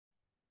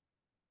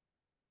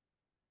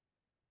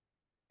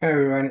Hi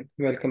everyone,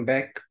 welcome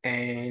back.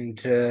 And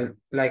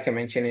like I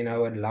mentioned in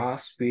our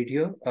last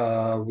video,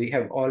 we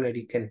have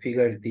already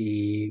configured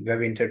the web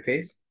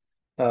interface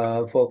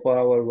for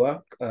our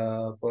work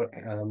for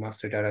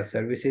master data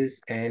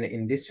services. And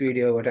in this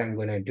video, what I'm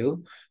going to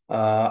do,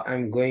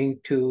 I'm going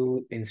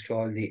to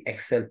install the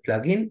Excel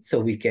plugin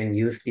so we can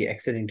use the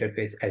Excel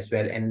interface as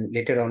well. And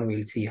later on,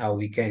 we'll see how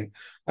we can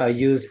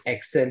use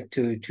Excel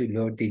to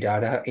load the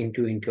data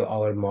into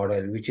our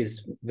model, which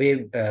is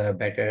way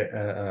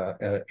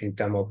better in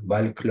terms of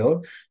bulk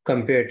load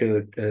compared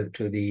to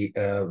the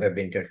web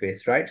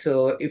interface, right?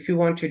 So if you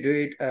want to do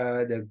it,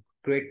 the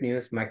great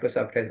news,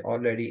 Microsoft has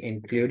already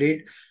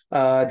included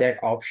that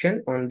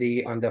option on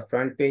the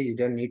front page. You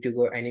don't need to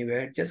go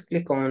anywhere. Just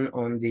click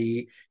on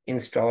the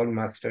install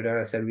master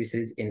data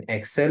services in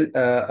Excel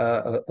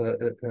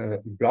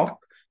block,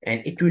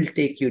 and it will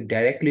take you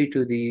directly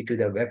to the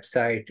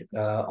website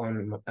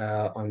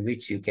on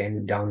which you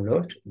can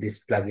download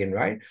this plugin,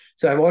 right?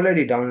 So I've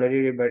already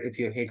downloaded it, but if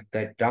you hit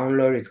that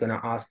download, it's going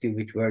to ask you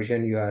which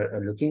version you are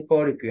looking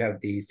for. If you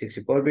have the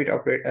 64-bit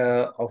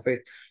Office,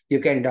 you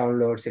can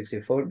download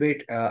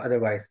 64-bit.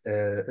 Otherwise,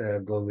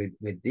 go with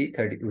the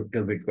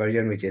 32-bit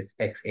version, which is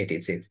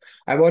x86.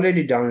 I've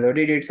already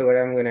downloaded it. So what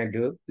I'm going to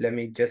do, let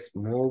me just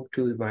move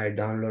to my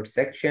download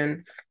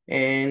section,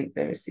 and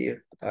let me see if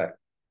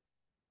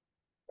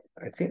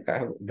I think I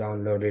have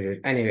downloaded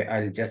it. Anyway,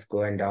 I'll just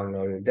go and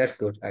download it. That's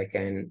good. I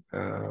can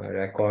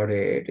record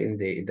it in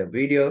the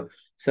video.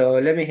 So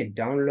let me hit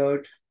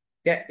download.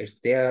 Yeah, it's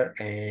there.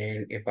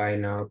 And if I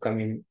now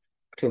come in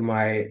to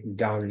my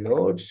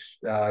downloads,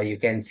 you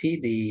can see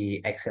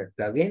the Excel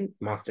plugin,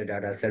 Master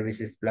Data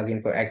Services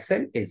plugin for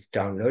Excel is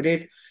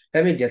downloaded.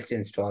 Let me just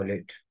install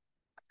it.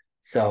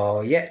 So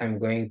yeah, I'm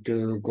going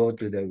to go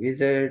to the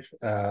wizard,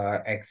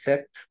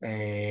 accept,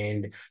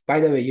 and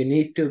by the way, you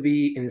need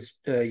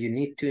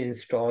to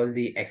install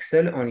the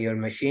Excel on your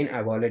machine.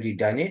 I've already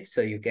done it,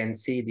 so you can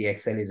see the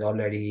Excel is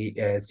already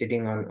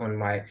sitting on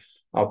my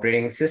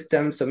operating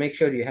system. So make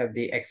sure you have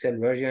the Excel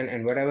version,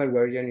 and whatever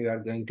version you are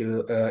going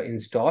to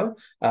install,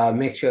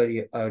 make sure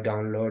you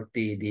download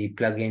the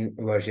plugin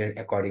version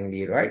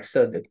accordingly, right?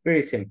 So that's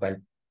pretty simple.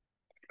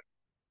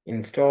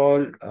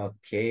 Install.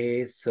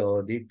 Okay,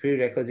 so the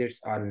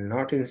prerequisites are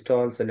not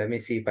installed. So let me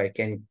see if I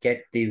can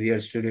get the Visual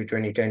Studio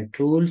 2010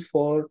 tools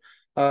for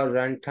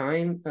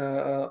runtime,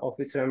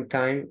 Office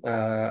runtime.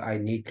 I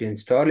need to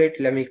install it.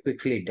 Let me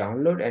quickly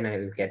download and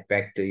I'll get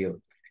back to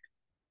you.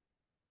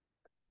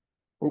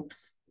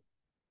 Oops.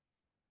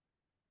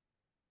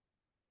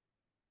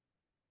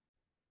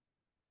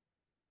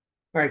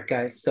 All right,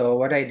 guys. So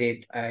what I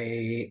did,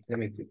 let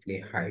me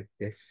quickly hide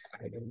this.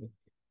 I don't know.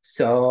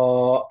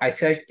 So I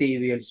searched the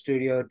Visual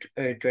Studio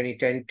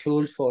 2010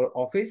 tools for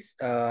Office.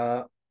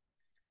 And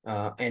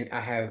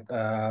I have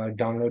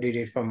downloaded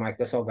it from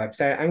Microsoft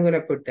website. I'm gonna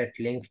put that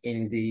link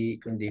in the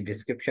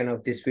description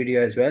of this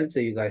video as well, so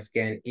you guys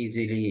can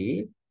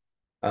easily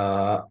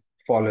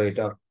follow it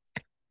up.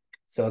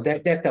 So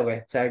that's the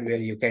website where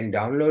you can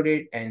download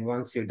it, and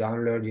once you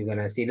download, you're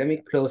gonna see. Let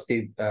me close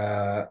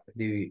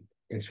the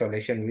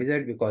installation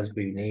wizard because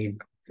we need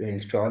to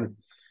install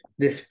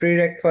this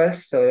prereq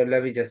first. So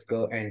let me just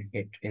go and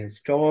hit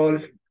install.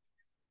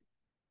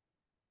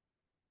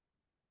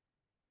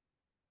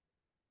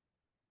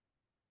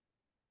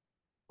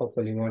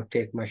 Hopefully won't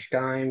take much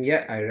time.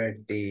 Yeah, I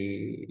read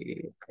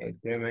the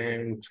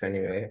agreement.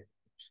 Anyway,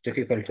 it's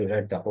difficult to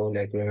read the whole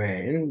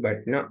agreement,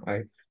 but no,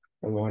 I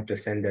want to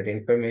send that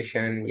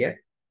information. Yeah.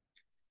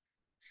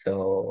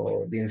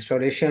 So the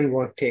installation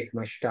won't take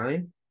much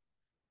time,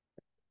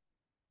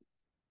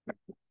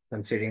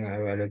 considering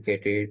I've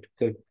allocated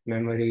good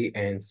memory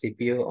and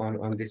CPU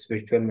on this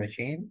virtual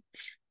machine.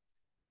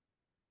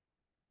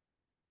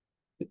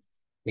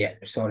 Yeah,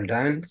 it's all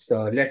done.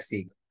 So let's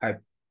see.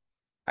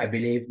 I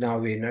believe now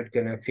we're not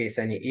gonna face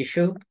any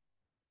issue.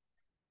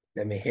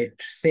 Let me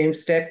hit same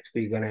step.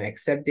 We're going to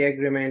accept the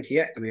agreement.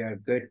 Yeah, we are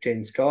good to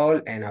install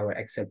and our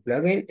Excel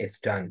plugin is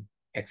done.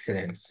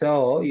 Excellent.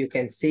 So you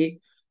can see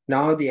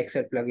now the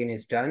Excel plugin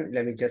is done.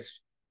 Let me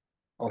just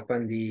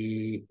open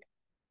the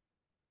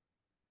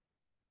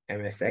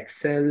MS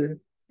Excel.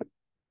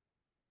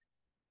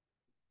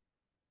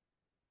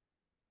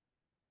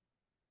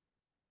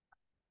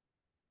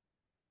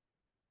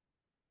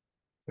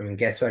 And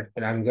guess what?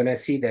 I'm going to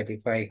see that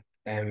if I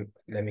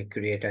let me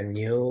create a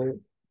new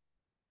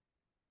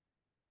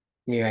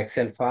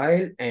Excel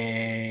file,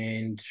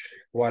 and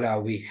voila,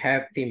 we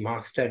have the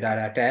master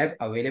data tab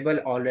available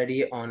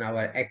already on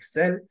our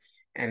Excel.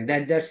 And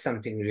that's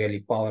something really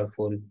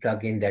powerful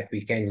plugin that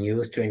we can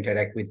use to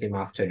interact with the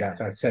master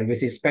data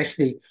service,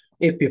 especially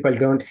if people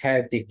don't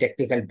have the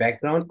technical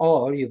background,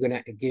 or you're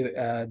gonna give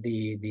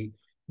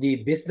the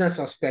business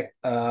aspect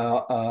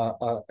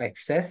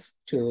access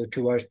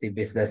towards the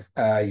business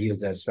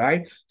users,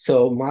 right?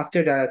 So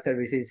master data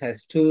services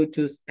has two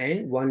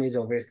and one is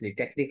obviously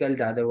technical,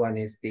 the other one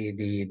is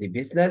the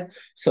business.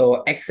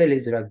 So Excel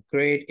is a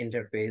great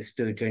interface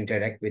to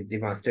interact with the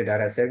master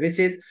data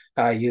services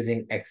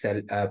using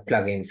Excel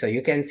plugin. So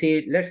you can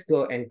see, let's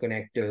go and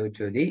connect to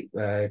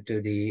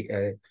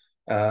the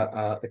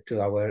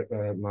to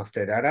our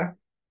master data.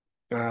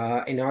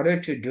 In order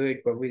to do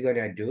it, what we're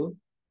gonna do,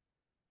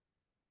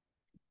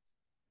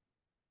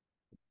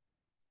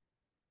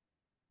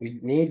 we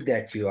need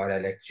that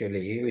URL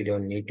actually. We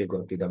don't need to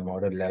go to the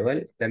model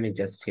level. Let me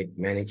just hit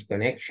manage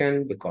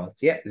connection because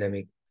yeah, let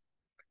me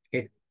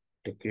hit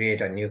to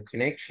create a new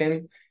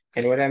connection.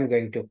 And what I'm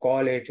going to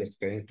call it is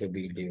going to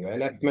be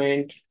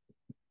development.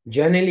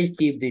 Generally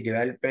keep the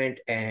development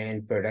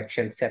and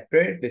production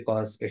separate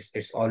because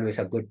it's always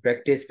a good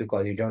practice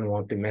because you don't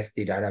want to mess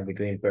the data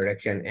between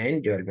production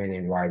and development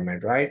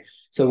environment, right?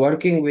 So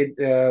working with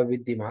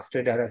the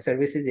master data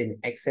services in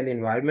Excel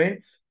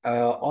environment,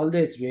 although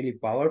it's really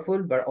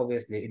powerful, but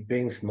obviously it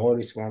brings more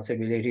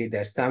responsibility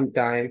that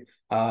sometimes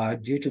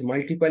due to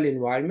multiple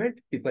environment,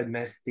 people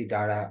mess the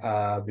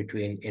data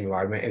between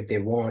environment if they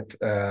want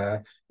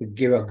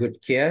give a good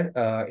care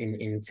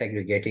in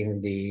segregating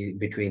the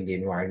between the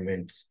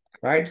environments,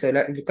 right? So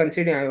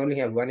considering I only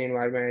have one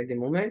environment at the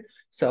moment,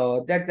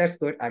 so that's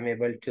good. I'm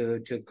able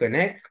to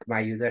connect.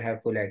 My user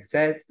have full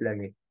access. Let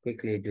me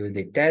quickly do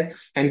the test.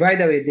 And by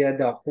the way,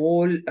 the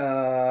whole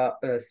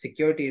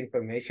security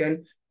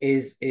information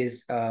is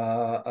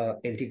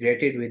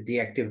integrated with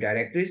the Active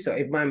Directory. So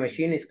if my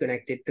machine is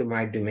connected to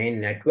my domain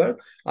network,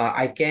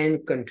 I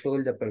can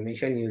control the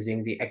permission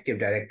using the Active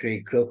Directory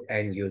group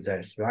and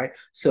users, right?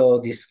 So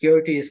the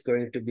security is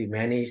going to be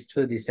managed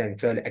through the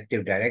central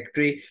Active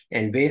Directory,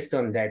 and based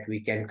on that,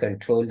 we can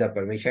control the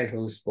permission,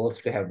 who's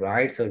supposed to have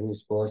rights or who's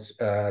supposed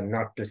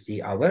not to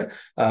see our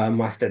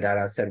master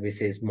data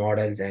services,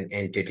 models, and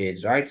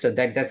entities, right? So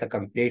that's a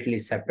completely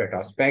separate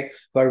aspect,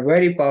 but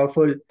very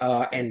powerful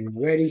and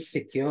very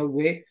secure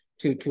way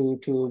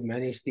to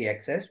manage the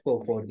access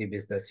for the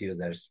business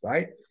users,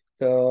 right?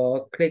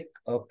 So click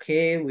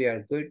OK, we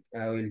are good.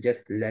 I will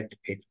just let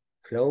it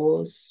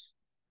close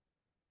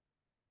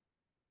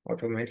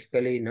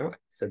automatically, no?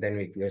 So then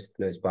we just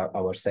close by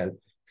ourselves.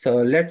 So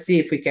let's see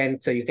if we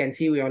can, so you can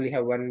see we only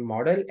have one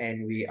model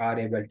and we are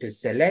able to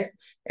select,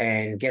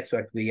 and guess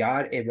what? We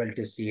are able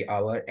to see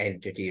our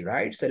entity,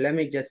 right? So let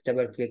me just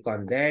double click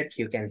on that.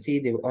 You can see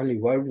the only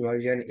one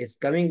version is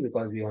coming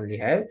because we only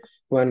have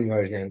one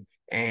version.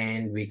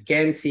 And we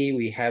can see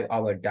we have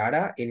our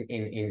data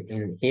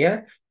in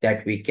here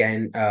that we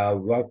can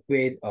work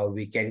with, or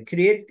we can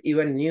create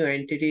even new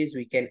entities.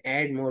 We can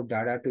add more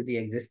data to the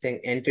existing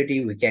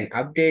entity. We can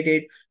update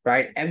it,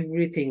 right?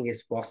 Everything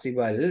is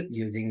possible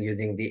using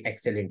the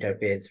Excel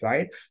interface,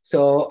 right?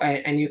 So,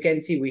 and you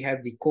can see we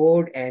have the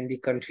code and the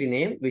country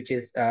name, which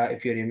is,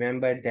 if you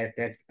remember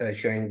that's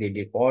showing the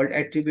default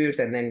attributes.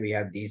 And then we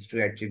have these two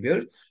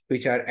attributes,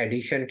 which are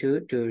addition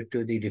to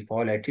the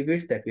default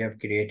attributes that we have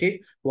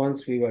created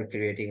once we were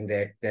creating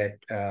that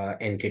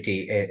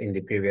entity in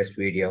the previous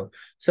video.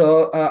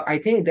 So I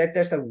think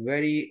that's a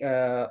very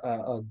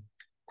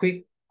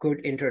quick, good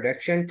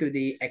introduction to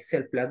the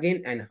Excel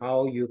plugin and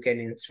how you can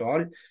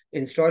install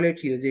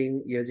it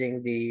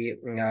using the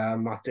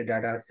master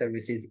data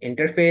services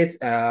interface.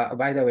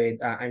 By the way,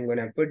 I'm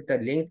gonna put the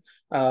link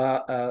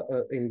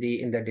in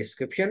the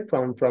description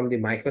from the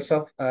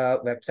Microsoft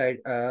website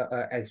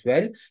as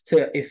well.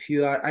 So if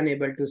you are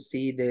unable to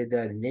see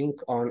the link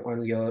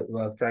on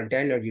your front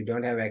end, or you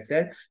don't have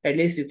access, at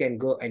least you can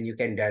go and you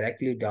can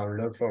directly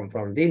download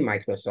from the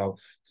Microsoft.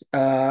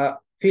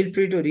 Feel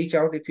free to reach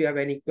out if you have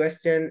any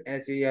question.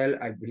 As usual,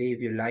 I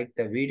believe you like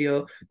the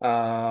video.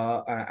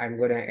 I'm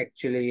gonna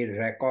actually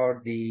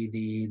record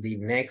the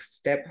next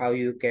step, how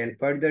you can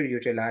further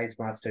utilize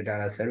master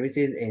data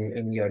services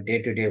in your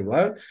day-to-day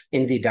work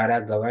in the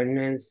data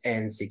governance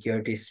and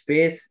security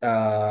space.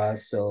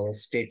 So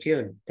stay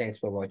tuned. Thanks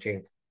for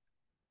watching.